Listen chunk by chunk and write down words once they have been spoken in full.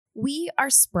We are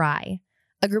Spry,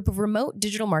 a group of remote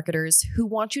digital marketers who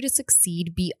want you to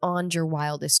succeed beyond your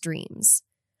wildest dreams.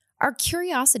 Our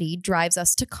curiosity drives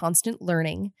us to constant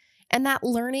learning, and that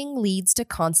learning leads to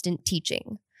constant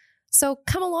teaching. So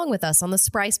come along with us on the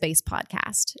Spry Space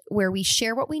podcast, where we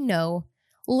share what we know,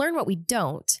 learn what we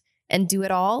don't, and do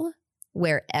it all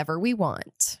wherever we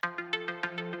want.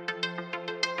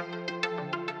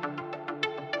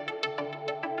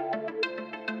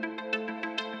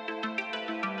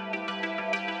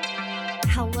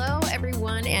 Hello,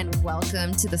 everyone, and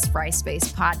welcome to the Spry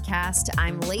Space podcast.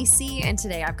 I'm Lacey, and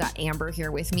today I've got Amber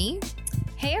here with me.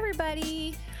 Hey,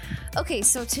 everybody. Okay,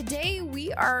 so today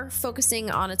we are focusing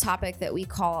on a topic that we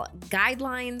call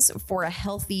guidelines for a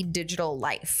healthy digital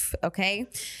life, okay?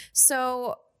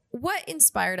 So what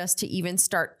inspired us to even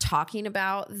start talking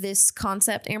about this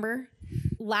concept, Amber?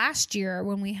 Last year,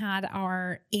 when we had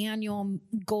our annual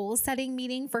goal setting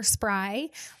meeting for Spry,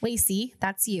 Lacey,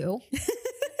 that's you,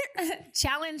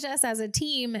 challenged us as a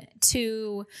team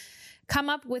to come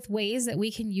up with ways that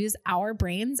we can use our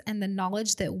brains and the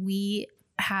knowledge that we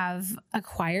have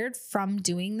acquired from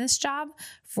doing this job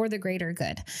for the greater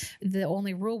good. The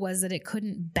only rule was that it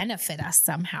couldn't benefit us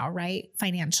somehow, right?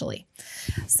 Financially.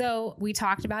 So we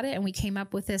talked about it and we came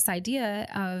up with this idea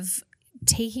of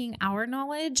taking our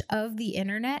knowledge of the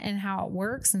internet and how it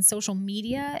works and social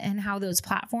media and how those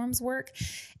platforms work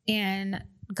and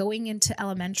going into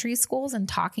elementary schools and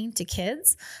talking to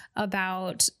kids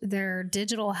about their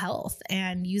digital health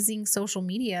and using social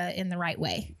media in the right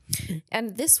way.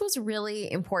 And this was really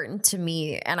important to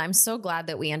me. And I'm so glad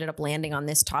that we ended up landing on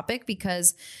this topic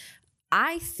because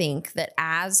I think that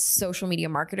as social media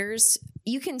marketers,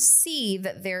 you can see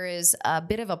that there is a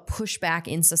bit of a pushback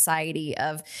in society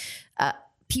of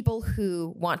people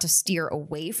who want to steer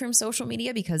away from social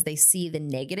media because they see the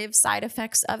negative side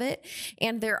effects of it.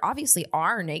 And there obviously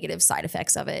are negative side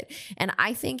effects of it. And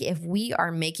I think if we are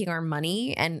making our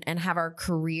money and have our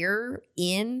career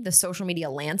in the social media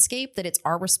landscape, that it's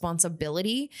our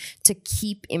responsibility to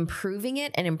keep improving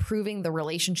it and improving the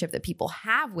relationship that people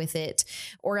have with it,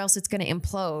 or else it's going to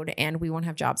implode and we won't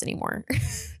have jobs anymore.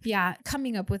 Yeah.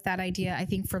 Coming up with that idea, I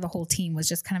think for the whole team was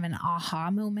just kind of an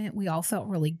aha moment. We all felt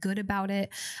really good about it.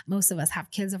 Most of us have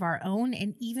kids of our own.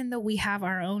 And even though we have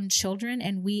our own children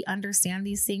and we understand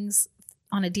these things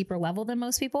on a deeper level than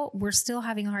most people, we're still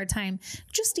having a hard time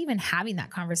just even having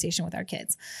that conversation with our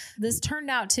kids. This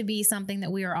turned out to be something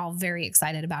that we are all very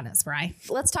excited about at Spry.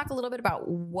 Let's talk a little bit about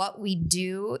what we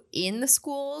do in the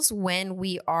schools when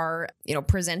we are,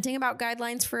 presenting about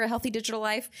guidelines for a healthy digital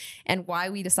life and why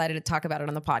we decided to talk about it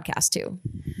on the podcast too.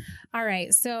 All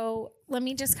right. So let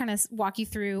me just kind of walk you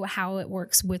through how it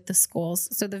works with the schools.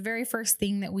 So the very first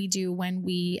thing that we do when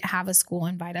we have a school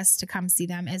invite us to come see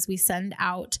them is we send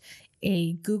out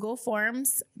a Google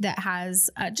Forms that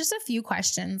has just a few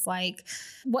questions like,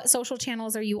 what social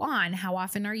channels are you on? How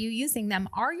often are you using them?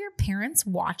 Are your parents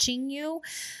watching you?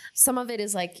 Some of it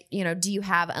is like, do you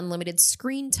have unlimited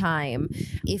screen time?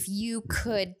 If you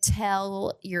could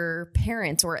tell your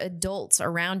parents or adults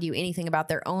around you anything about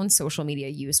their own social media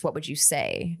use, what would you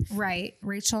say? Right.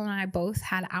 Rachel and I both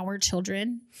had our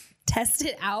children test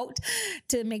it out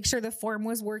to make sure the form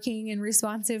was working and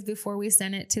responsive before we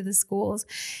sent it to the schools.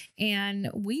 And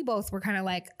we both were kind of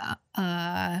like,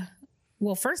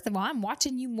 well, first of all, I'm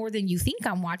watching you more than you think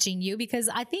I'm watching you, because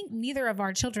I think neither of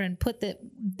our children put that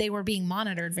they were being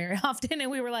monitored very often. And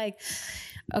we were like,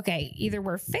 okay, either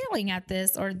we're failing at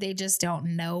this or they just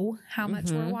don't know how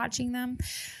much we're watching them.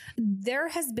 There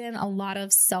has been a lot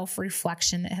of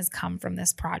self-reflection that has come from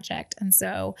this project. And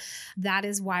so that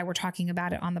is why we're talking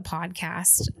about it on the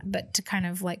podcast, but to kind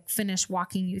of like finish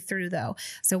walking you through though.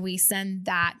 So we send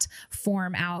that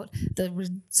form out. The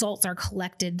results are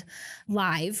collected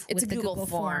live. It's with a Google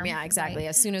form. Yeah, exactly. Right?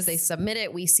 As soon as they submit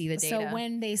it, we see the data. So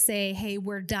when they say, hey,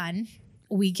 we're done,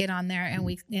 we get on there and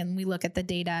we look at the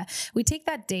data. We take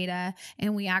that data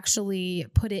and we actually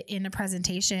put it in a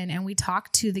presentation and we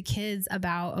talk to the kids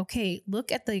about, okay,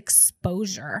 look at the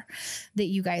exposure that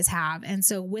you guys have. And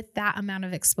so with that amount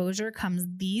of exposure comes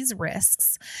these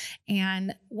risks.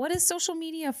 And what is social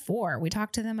media for? We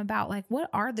talk to them about like, what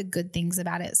are the good things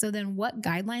about it? So then what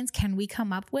guidelines can we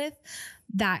come up with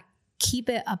that keep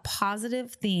it a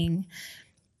positive thing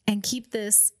and keep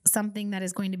this something that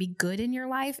is going to be good in your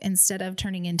life instead of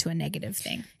turning into a negative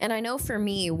thing. And I know for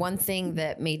me, one thing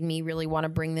that made me really want to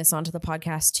bring this onto the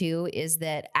podcast too is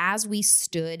that as we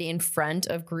stood in front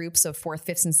of groups of 4th,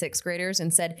 5th, and 6th graders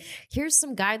and said, here's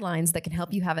some guidelines that can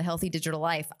help you have a healthy digital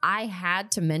life, I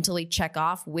had to mentally check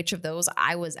off which of those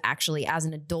I was actually as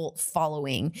an adult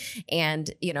following and,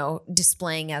 you know,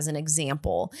 displaying as an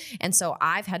example. And so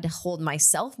I've had to hold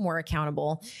myself more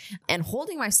accountable, and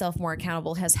holding myself more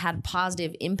accountable has had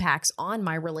positive impacts on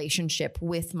my relationship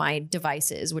with my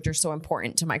devices, which are so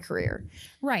important to my career.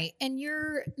 Right. And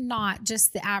you're not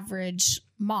just the average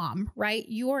mom, right?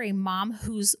 You are a mom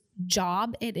whose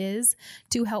job it is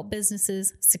to help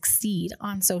businesses succeed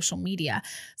on social media.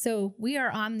 So we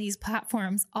are on these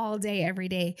platforms all day, every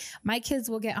day. My kids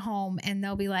will get home and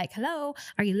they'll be like, hello,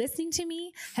 are you listening to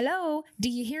me? Hello, do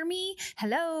you hear me?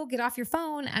 Hello, get off your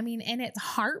phone. I mean, and it's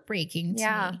heartbreaking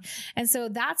to me. And so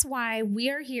that's why we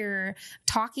are here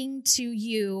talking to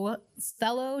you,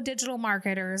 fellow digital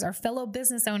marketers or fellow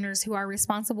business owners who are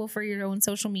responsible for your own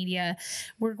social media.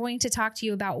 We're going to talk to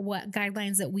you about what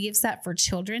guidelines that we have set for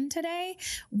children today.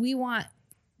 We want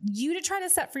you to try to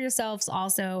set for yourselves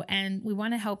also, and we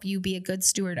want to help you be a good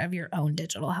steward of your own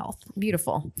digital health.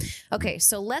 Beautiful. Okay,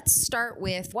 so let's start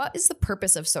with, what is the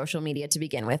purpose of social media to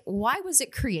begin with? Why was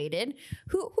it created?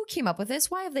 Who came up with this?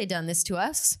 Why have they done this to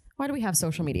us? Why do we have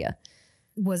social media?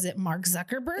 Was it Mark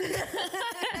Zuckerberg?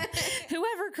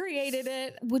 Whoever created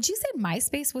it. Would you say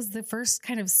MySpace was the first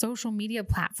kind of social media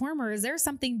platform, or is there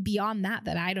something beyond that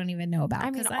that I don't even know about?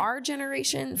 I mean, our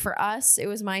generation, for us, it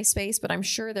was MySpace, but I'm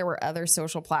sure there were other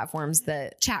social platforms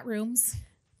that... Chat rooms.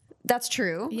 That's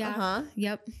true. Yeah. Uh-huh.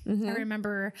 Yep. Mm-hmm. I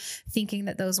remember thinking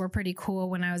that those were pretty cool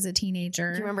when I was a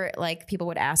teenager. Do you remember, like, people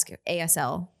would ask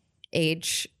ASL,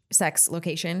 age, sex,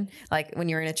 location, like when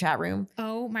you're in a chat room?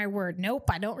 Oh my word. Nope.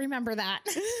 I don't remember that.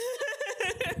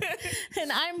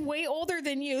 And I'm way older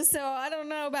than you, so I don't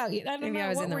know about you. Maybe I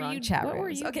was in the wrong chat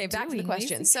rooms. Okay, back to the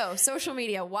question. So social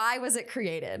media, why was it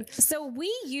created? So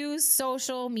we use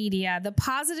social media. The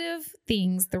positive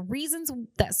things, the reasons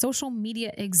that social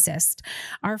media exists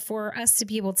are for us to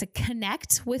be able to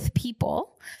connect with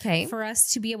people, for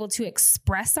us to be able to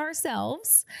express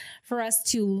ourselves, for us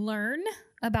to learn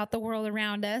about the world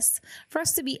around us, for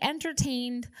us to be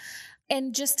entertained,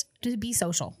 and just to be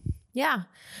social. Yeah.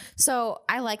 So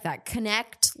I like that.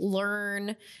 Connect,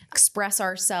 learn, express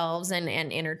ourselves, and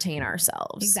entertain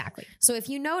ourselves. Exactly. So if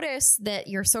you notice that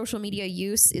your social media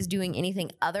use is doing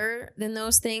anything other than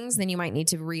those things, then you might need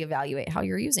to reevaluate how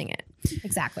you're using it.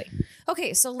 Exactly.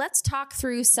 Okay, so let's talk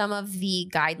through some of the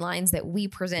guidelines that we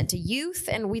present to youth,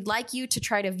 and we'd like you to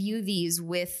try to view these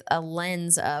with a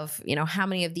lens of, you know, how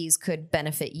many of these could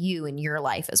benefit you in your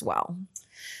life as well.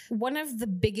 One of the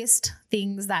biggest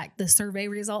things that the survey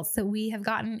results that we have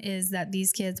gotten is that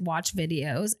these kids watch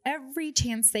videos every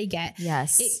chance they get.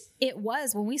 Yes. It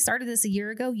was, when we started this a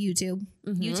year ago, YouTube.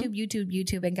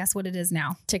 YouTube. And guess what it is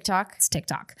now? TikTok. It's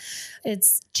TikTok.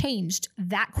 It's changed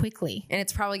that quickly. And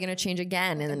it's probably going to change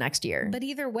again in the next year. But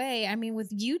either way, I mean,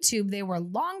 with YouTube, they were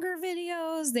longer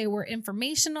videos. They were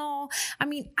informational. I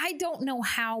mean, I don't know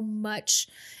how much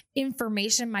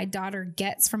information my daughter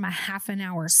gets from a half an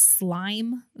hour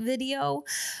slime video,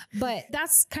 but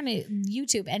that's kind of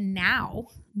YouTube. And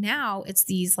now it's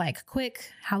these like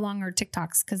quick, how long are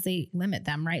TikToks? Because they limit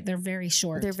them, right? They're very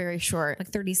short. They're very short. Like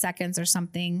 30 seconds or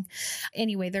something.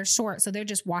 Anyway, they're short. So they're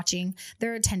just watching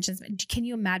their attention. Can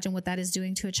you imagine what that is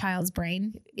doing to a child's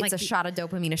brain? It's like a shot of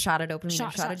dopamine, a shot of dopamine, a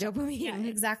shot of dopamine. Yeah,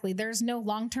 exactly. There's no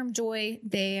long-term joy.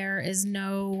 There is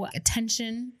no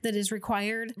attention that is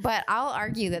required. But I'll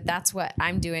argue that that's what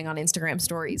I'm doing on Instagram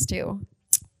stories too.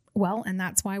 Well, and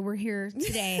that's why we're here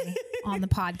today on the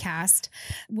podcast.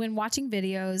 When watching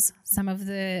videos, some of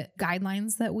the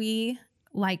guidelines that we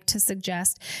like to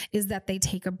suggest is that they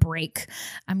take a break.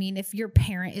 I mean, if your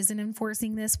parent isn't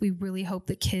enforcing this, we really hope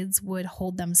that kids would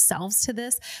hold themselves to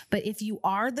this. But if you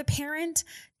are the parent,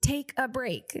 take a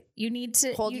break. You need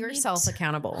to hold yourself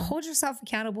accountable. Hold yourself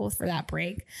accountable for that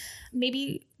break.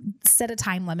 Maybe set a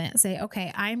time limit. Say,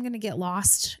 okay, I'm going to get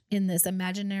lost in this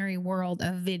imaginary world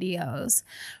of videos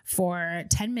for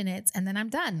 10 minutes and then I'm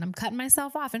done. I'm cutting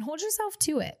myself off, and hold yourself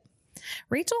to it.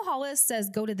 Rachel Hollis says,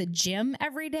 go to the gym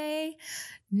every day,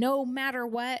 no matter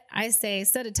what. I say,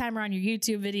 set a timer on your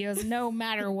YouTube videos, no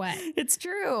matter what. It's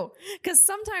true. Because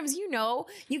sometimes, you know,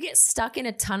 you get stuck in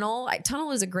a tunnel.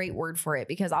 Tunnel is a great word for it,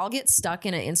 because I'll get stuck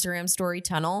in an Instagram story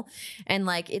tunnel and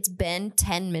like it's been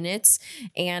 10 minutes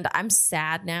and I'm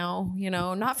sad now, you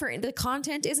know, not for the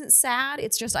content isn't sad.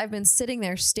 It's just I've been sitting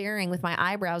there staring with my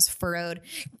eyebrows furrowed,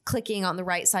 clicking on the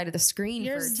right side of the screen.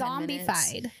 You're for 10 minutes.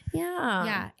 zombified. Yeah.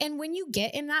 Yeah. And when you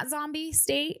get in that zombie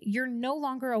state, you're no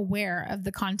longer aware of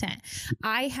the content.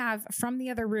 I have, from the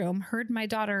other room, heard my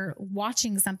daughter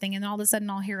watching something, and all of a sudden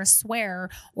I'll hear a swear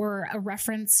or a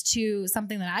reference to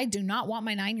something that I do not want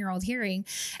my 9-year-old hearing.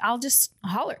 I'll just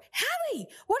holler, Hallie,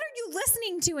 what are you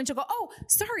listening to? And she'll go, oh,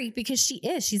 sorry, because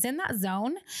she's in that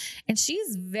zone, and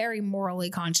she's very morally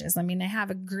conscious. I mean, I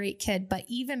have a great kid, but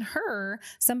even her,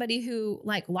 somebody who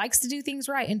likes to do things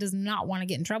right and does not want to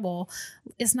get in trouble,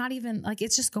 it's not even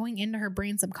it's just going into her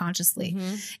brain subconsciously.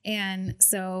 And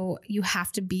so you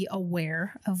have to be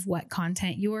aware of what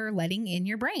content you are letting in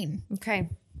your brain. Okay,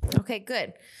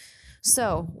 good.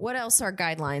 So what else are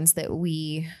guidelines that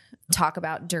we talk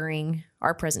about during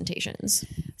our presentations?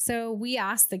 So we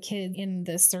asked the kid in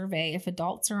the survey if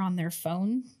adults are on their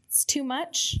phones too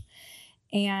much.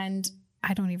 And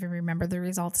I don't even remember the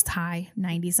results. It's high.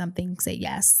 90 something say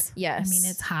yes. Yes. I mean,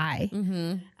 it's high.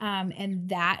 And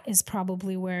that is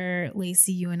probably where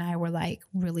Lacey, you and I were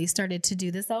really started to do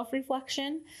the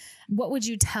self-reflection. What would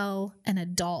you tell an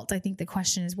adult? I think the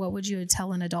question is, what would you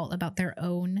tell an adult about their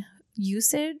own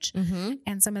usage?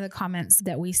 And some of the comments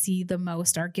that we see the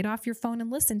most are, get off your phone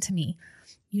and listen to me.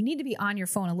 You need to be on your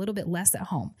phone a little bit less at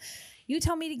home. You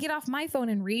tell me to get off my phone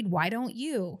and read. Why don't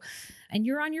you? And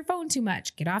you're on your phone too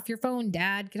much. Get off your phone,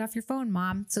 Dad. Get off your phone,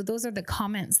 Mom. So those are the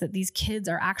comments that these kids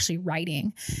are actually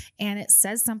writing. And it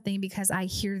says something, because I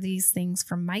hear these things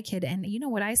from my kid. And you know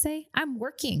what I say? I'm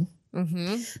working.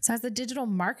 So as a digital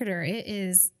marketer, it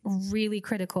is really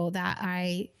critical that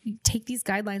I take these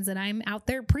guidelines that I'm out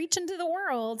there preaching to the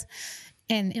world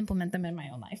and implement them in my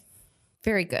own life.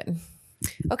 Very good.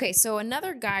 Okay, so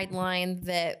another guideline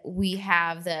that we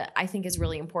have that I think is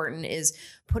really important is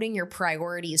putting your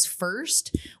priorities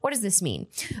first. What does this mean?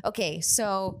 Okay,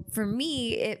 so for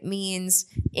me, it means,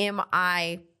 am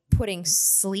I putting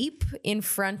sleep in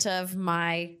front of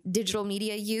my digital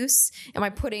media use? Am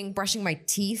I putting brushing my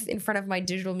teeth in front of my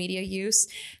digital media use?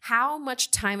 How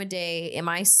much time a day am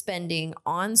I spending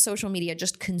on social media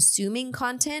just consuming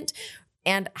content?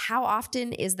 And how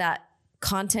often is that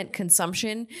content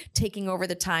consumption taking over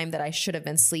the time that I should have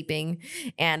been sleeping,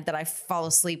 and that I fall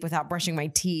asleep without brushing my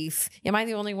teeth? Am I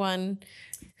the only one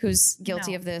who's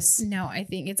guilty of this? No, I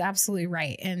think it's absolutely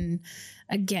right. And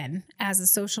again, as a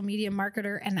social media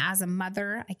marketer and as a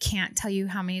mother, I can't tell you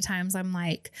how many times I'm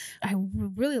like, I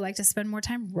would really like to spend more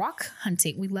time rock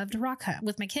hunting. We love to rock hunt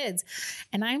with my kids.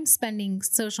 And I'm spending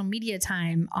social media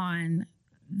time on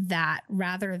that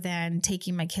rather than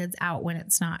taking my kids out when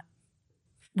it's not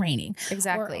raining.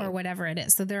 Exactly. Or whatever it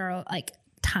is. So there are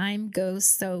time goes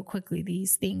so quickly.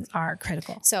 These things are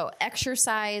critical. So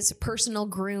exercise, personal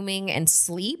grooming, and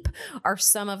sleep are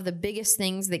some of the biggest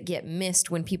things that get missed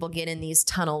when people get in these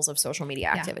tunnels of social media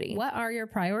activity. What are your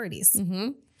priorities?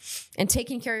 And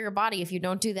taking care of your body. If you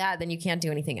don't do that, then you can't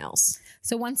do anything else.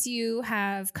 So once you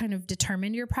have kind of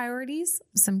determined your priorities,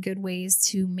 some good ways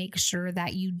to make sure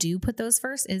that you do put those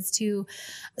first is to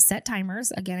set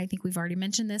timers. Again, I think we've already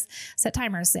mentioned this. Set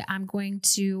timers. Say, I'm going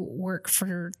to work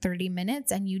for 30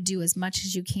 minutes, and you do as much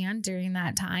as you can during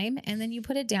that time. And then you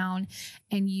put it down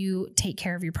and you take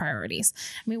care of your priorities.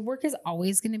 I mean, work is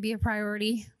always going to be a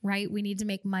priority, right? We need to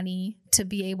make money to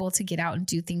be able to get out and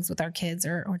do things with our kids,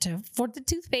 or to afford the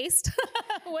toothpaste,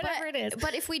 whatever it is.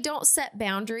 But if we don't set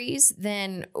boundaries,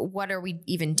 then what are we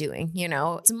even doing?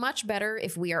 It's much better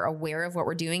if we are aware of what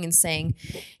we're doing and saying,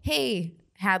 hey,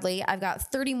 Hadley, I've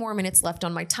got 30 more minutes left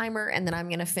on my timer, and then I'm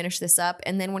going to finish this up.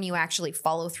 And then when you actually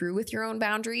follow through with your own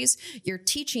boundaries, you're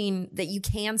teaching that you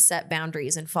can set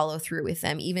boundaries and follow through with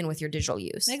them, even with your digital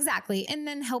use. Exactly. And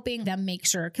then helping them make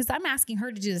sure, because I'm asking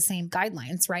her to do the same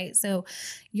guidelines, right? So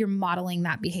you're modeling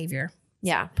that behavior.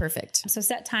 Yeah, perfect. So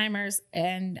set timers,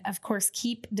 and of course,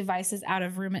 keep devices out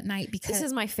of room at night, because this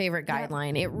is my favorite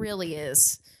guideline. It really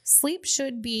is. Sleep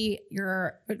should be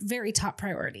your very top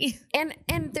priority. And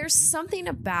there's something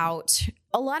about,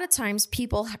 a lot of times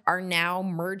people are now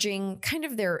merging kind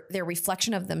of their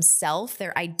reflection of themselves,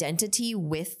 their identity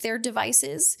with their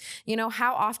devices.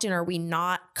 How often are we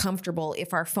not comfortable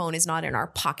if our phone is not in our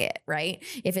pocket, right?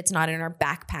 If it's not in our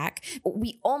backpack,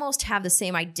 we almost have the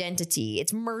same identity.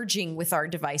 It's merging with our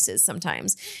devices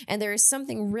sometimes. And there is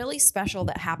something really special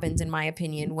that happens, in my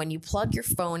opinion, when you plug your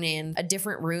phone in a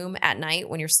different room at night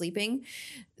when you're sleeping,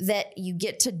 that you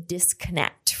get to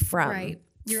disconnect from, right.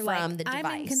 You're from the device.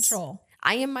 I'm in control.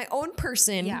 I am my own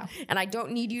person Yeah. and I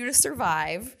don't need you to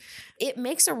survive. It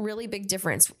makes a really big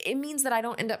difference. It means that I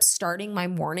don't end up starting my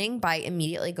morning by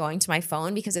immediately going to my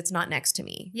phone because it's not next to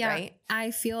me. Yeah, right?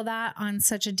 I feel that on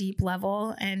such a deep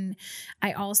level. And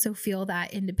I also feel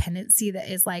that independency that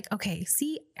is like, okay,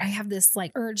 see, I have this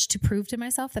like urge to prove to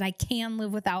myself that I can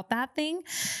live without that thing.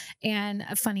 And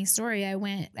a funny story, I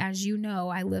went, as you know,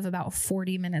 I live about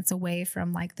 40 minutes away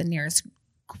from like the nearest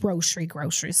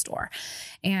grocery store.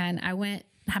 And I went,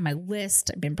 had my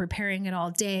list. I've been preparing it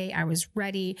all day. I was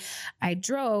ready. I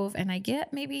drove and I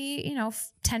get maybe,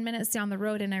 10 minutes down the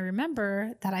road and I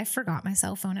remember that I forgot my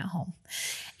cell phone at home.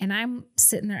 And I'm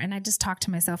sitting there and I just talk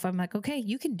to myself. I'm like, okay,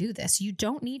 you can do this. You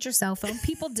don't need your cell phone.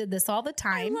 People did this all the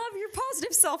time. I love your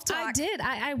positive self-talk. I did.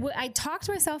 I talked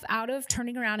myself out of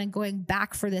turning around and going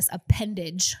back for this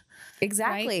appendage.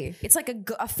 Exactly. Right? It's like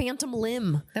a phantom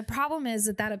limb. The problem is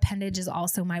that appendage is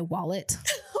also my wallet.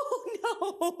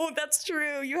 Oh, no, that's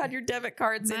true. You had your debit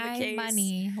cards in the case. My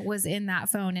money was in that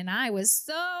phone, and I was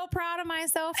so proud of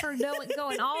myself for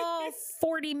going all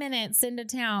 40 minutes into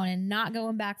town and not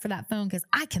going back for that phone because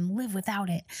I can live without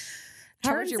it.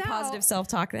 How was your positive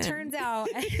self-talk then? Turns out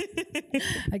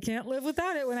I can't live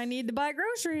without it when I need to buy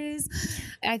groceries.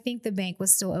 I think the bank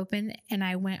was still open and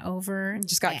I went over.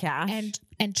 Just got cash.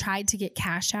 And tried to get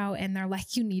cash out and they're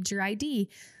like, you need your ID.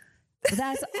 But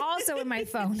that's also in my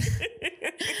phone.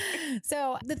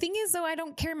 So the thing is, though, I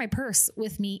don't carry my purse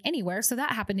with me anywhere. So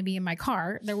that happened to be in my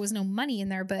car. There was no money in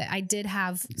there, but I did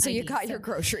have. So you got your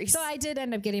groceries. So I did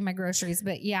end up getting my groceries.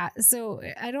 But yeah, so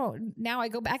now I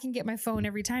go back and get my phone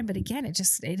every time. But again,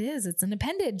 it's an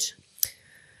appendage.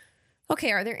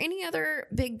 Okay. Are there any other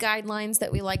big guidelines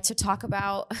that we like to talk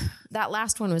about? That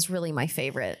last one was really my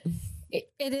favorite.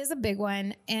 It is a big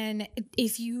one. And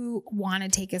if you want to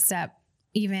take a step,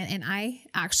 and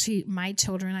my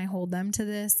children, I hold them to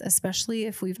this, especially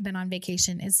if we've been on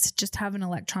vacation, is to just have an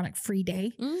electronic free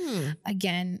day.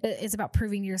 Again, it's about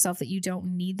proving to yourself that you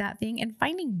don't need that thing and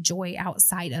finding joy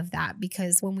outside of that.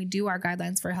 Because when we do our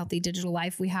guidelines for a healthy digital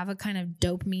life, we have a kind of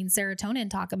dopamine, serotonin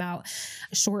talk about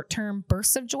short-term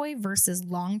bursts of joy versus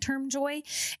long-term joy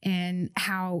and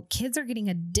how kids are getting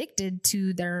addicted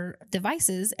to their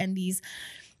devices and these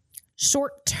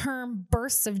short-term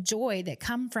bursts of joy that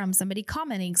come from somebody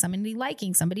commenting, somebody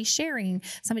liking, somebody sharing,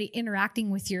 somebody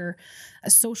interacting with your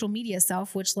social media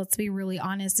self, which, let's be really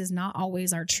honest, is not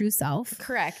always our true self.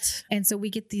 Correct. And so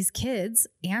we get these kids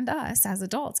and us as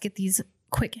adults get these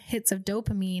quick hits of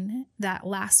dopamine that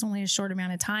last only a short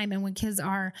amount of time. And when kids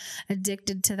are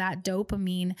addicted to that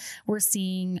dopamine, we're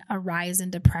seeing a rise in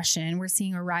depression. We're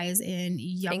seeing a rise in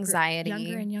anxiety,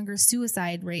 younger and younger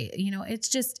suicide rate.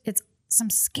 It's some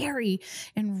scary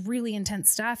and really intense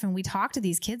stuff. And we talk to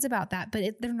these kids about that,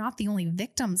 but they're not the only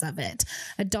victims of it.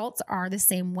 Adults are the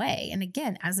same way. And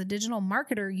again, as a digital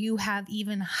marketer, you have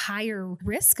even higher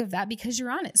risk of that because you're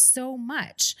on it so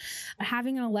much.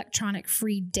 Having an electronic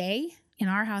free day, in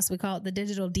our house, we call it the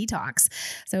digital detox.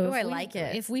 So I like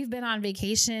it. If we've been on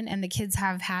vacation and the kids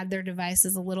have had their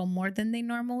devices a little more than they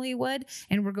normally would,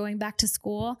 and we're going back to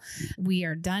school, we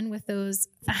are done with those.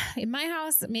 In my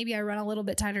house, maybe I run a little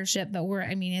bit tighter ship, but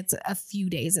it's a few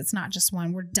days. It's not just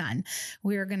one. We're done.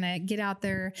 We are going to get out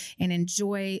there and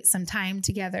enjoy some time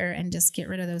together and just get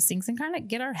rid of those things and kind of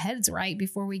get our heads right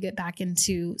before we get back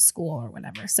into school or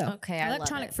whatever. So okay,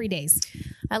 electronic free days.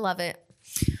 I love it.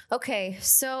 Okay.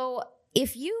 So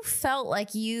if you felt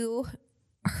like you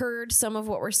heard some of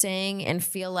what we're saying and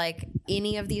feel like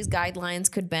any of these guidelines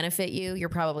could benefit you, you're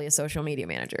probably a social media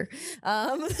manager.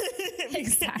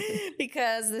 Exactly.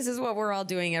 Because this is what we're all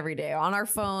doing every day on our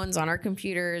phones, on our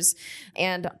computers.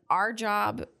 And our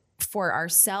job for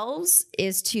ourselves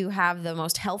is to have the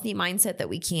most healthy mindset that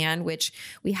we can, which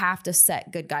we have to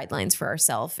set good guidelines for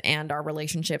ourselves and our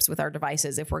relationships with our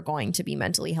devices if we're going to be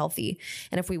mentally healthy.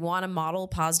 And if we want to model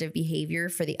positive behavior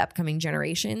for the upcoming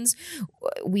generations,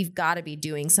 we've got to be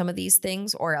doing some of these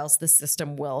things or else the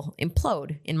system will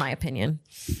implode, in my opinion.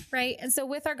 Right. And so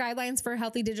with our guidelines for a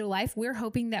healthy digital life, we're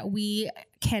hoping that we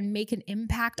can make an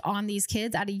impact on these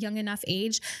kids at a young enough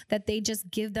age that they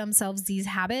just give themselves these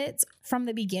habits from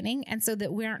the beginning. And so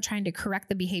that we aren't trying to correct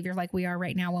the behavior like we are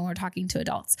right now when we're talking to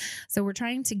adults. So we're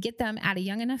trying to get them at a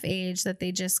young enough age that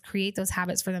they just create those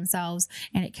habits for themselves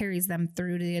and it carries them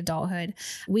through to the adulthood.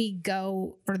 We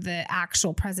go for the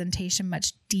actual presentation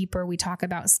much deeper. We talk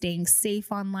about staying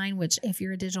safe online, which if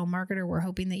you're a digital marketer, we're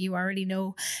hoping that you already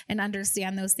know and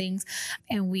understand those things.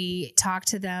 And we talk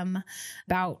to them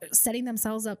about setting themselves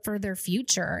themselves up for their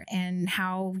future and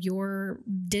how your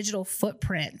digital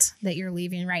footprint that you're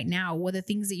leaving right now, what the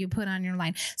things that you put on your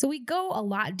line. So we go a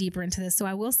lot deeper into this. So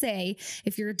I will say,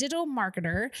 if you're a digital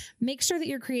marketer, make sure that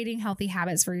you're creating healthy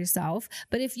habits for yourself.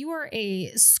 But if you are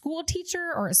a school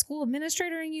teacher or a school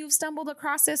administrator and you've stumbled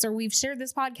across this, or we've shared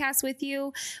this podcast with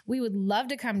you, we would love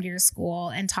to come to your school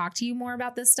and talk to you more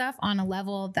about this stuff on a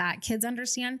level that kids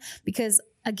understand, because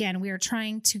again, we are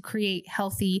trying to create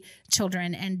healthy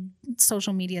children, and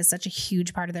social media is such a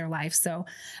huge part of their life. So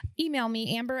email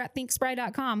me,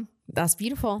 amber@thinkspry.com. That's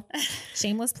beautiful.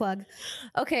 Shameless plug.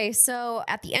 Okay, so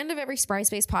at the end of every Spry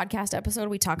Space podcast episode,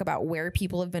 we talk about where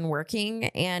people have been working.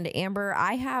 And Amber,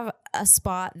 I have a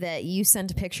spot that you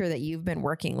sent a picture that you've been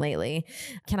working lately.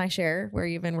 Can I share where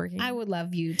you've been working? I would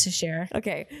love you to share.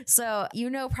 Okay, so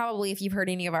probably if you've heard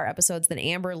any of our episodes that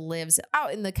Amber lives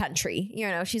out in the country.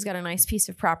 She's got a nice piece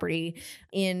of property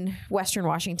in Western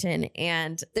Washington,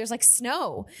 and there's like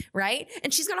snow, right?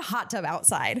 And she's got a hot tub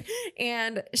outside,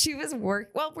 and she was were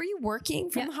you working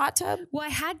from the hot tub? Well, I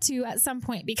had to at some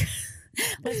point because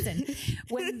listen,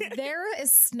 when there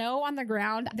is snow on the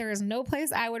ground, there is no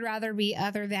place I would rather be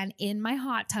other than in my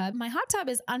hot tub. My hot tub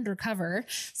is undercover,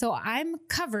 so I'm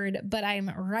covered, but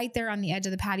I'm right there on the edge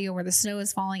of the patio where the snow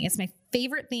is falling. It's my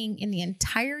favorite thing in the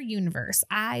entire universe.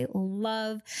 I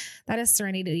love that is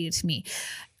serenity to me.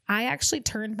 I actually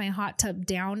turned my hot tub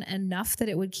down enough that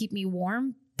it would keep me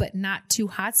warm, but not too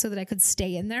hot, so that I could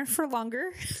stay in there for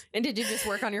longer. And did you just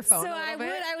work on your phone a little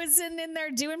bit? I was sitting in there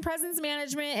doing presence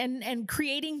management and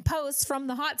creating posts from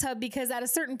the hot tub, because at a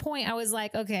certain point I was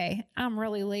like, okay, I'm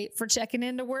really late for checking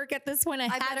into work at this point. I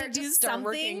had to do something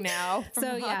working now.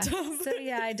 So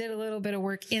yeah, I did a little bit of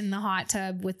work in the hot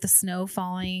tub with the snow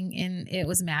falling, and it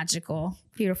was magical.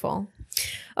 Beautiful.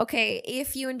 Okay,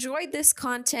 if you enjoyed this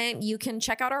content, you can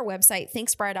check out our website,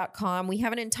 thinkspry.com. We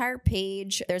have an entire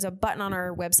page. There's a button on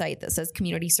our website that says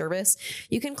community service.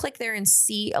 You can click there and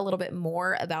see a little bit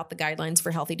more about the guidelines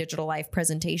for healthy digital life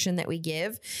presentation that we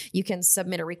give. You can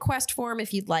submit a request form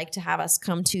if you'd like to have us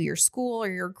come to your school or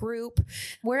your group.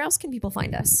 Where else can people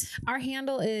find us? Our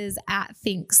handle is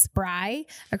 @thinkspry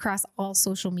across all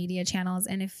social media channels.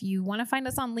 And if you want to find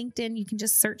us on LinkedIn, you can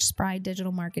just search Spry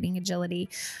Digital Marketing Agility.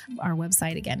 Our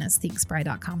website again is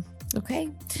thinkspry.com. Okay.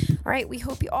 All right. We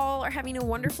hope you all are having a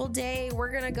wonderful day.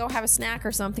 We're going to go have a snack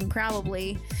or something,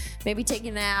 probably. Maybe take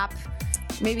a nap.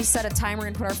 Maybe set a timer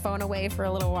and put our phone away for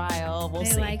a little while. We'll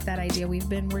see. I like that idea. We've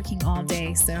been working all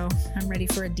day, so I'm ready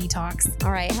for a detox.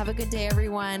 All right. Have a good day,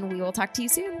 everyone. We will talk to you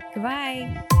soon.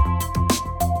 Goodbye.